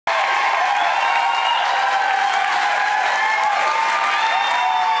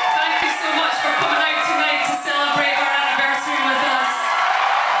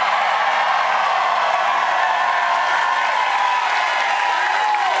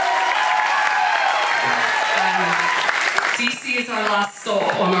our last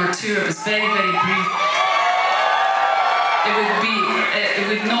stop on our tour. It was very, very brief. It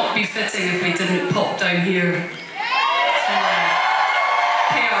would not be fitting if we didn't pop down here to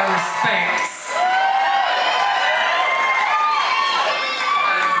pay our respects.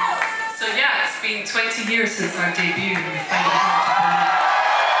 So yeah, it's been 20 years since our debut. We find it hard to believe.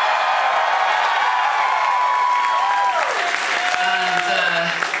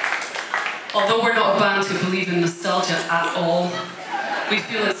 Although we're not a band who believe in nostalgia at all, we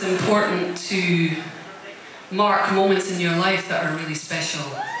feel it's important to mark moments in your life that are really special.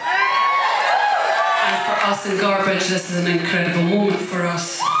 And for us in Garbage, this is an incredible moment for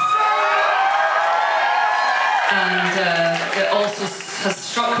us. And it also has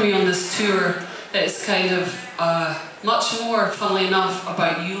struck me on this tour that it's kind of much more, funnily enough,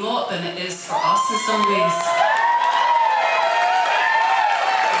 about you lot than it is for us in some ways.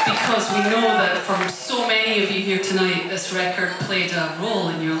 Because we know that for so many of you here tonight, this record played a role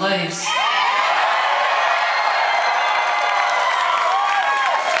in your lives.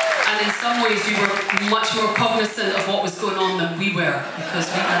 And in some ways you were much more cognizant of what was going on than we were, because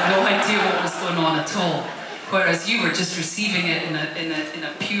we had no idea what was going on at all. Whereas you were just receiving it in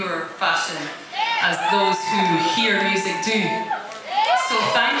a pure fashion, as those who hear music do. So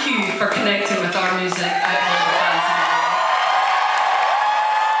thank you for connecting with our music out of all the bands in the world.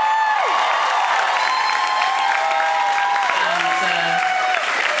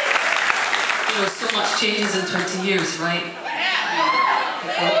 And so much changes in 20 years, right? We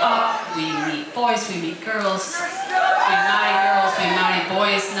grow up, we meet boys, we meet girls, we marry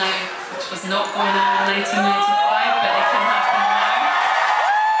boys now, which was not going on in 1995, but it can happen now.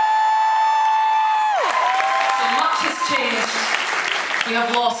 So much has changed. We have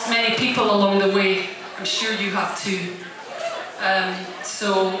lost many people along the way. I'm sure you have too.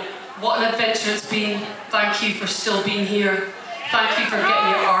 So what an adventure it's been. Thank you for still being here. Thank you for getting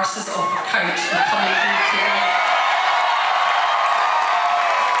your arses off the couch and coming here tonight.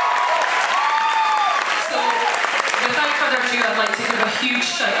 Without further ado, I'd like to give a huge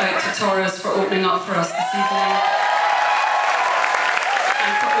shout out to Taurus for opening up for us this evening.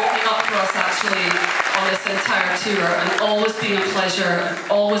 And for opening up for us actually on this entire tour, and always being a pleasure, and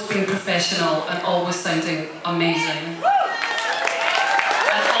always being professional, and always sounding amazing.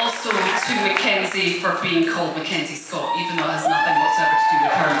 And also to Mackenzie for being called Mackenzie Scott, even though it has nothing whatsoever to do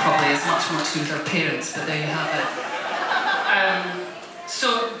with her, and probably has much more to do with her parents, but there you have it.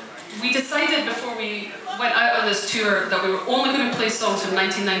 So we decided before we went out on this tour that we were only going to play songs from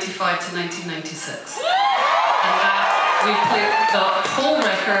 1995 to 1996. And that we played the whole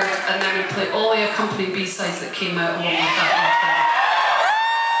record, and then we played all the accompanying B-sides that came out along with that record.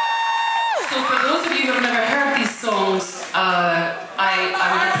 So for those of you who have never heard these songs, I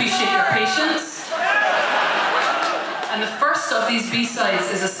would appreciate your patience. And the first of these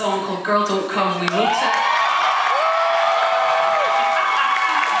B-sides is a song called Girl Don't Come. We wrote it.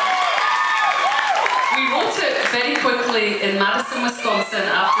 Very quickly in Madison, Wisconsin,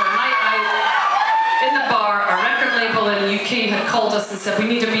 after a night out in the bar. A record label in the UK had called us and said, we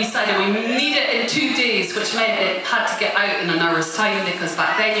need a B-side and we need it in 2 days, which meant it had to get out in an hour's time, because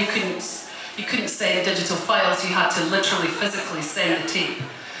back then you couldn't send digital files, you had to literally physically send the tape.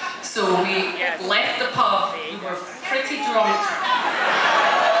 So we left the pub, we were pretty drunk,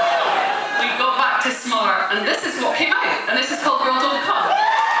 we got back to Smart, and this is what came out, and this is called Girl Don't Come.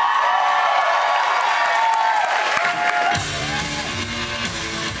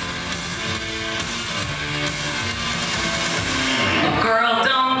 Girl,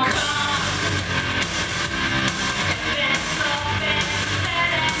 don't come.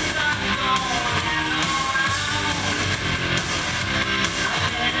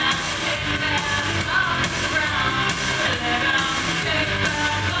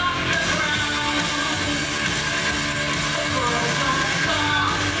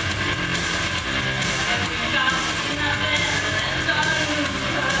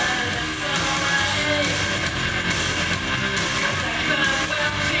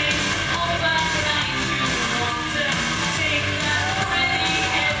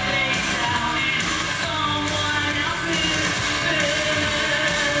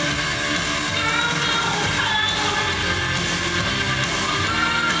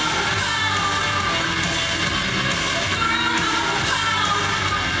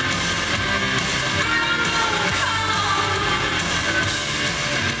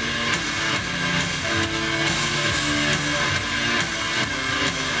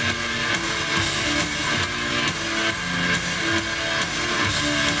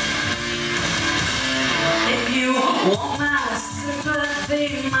 Want my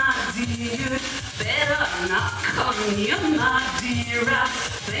sympathy, my dear, better not come you, my dear. I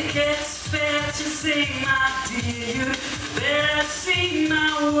think it's fair to say, my dear, you better see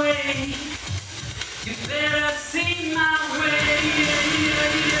my way. You better see my way.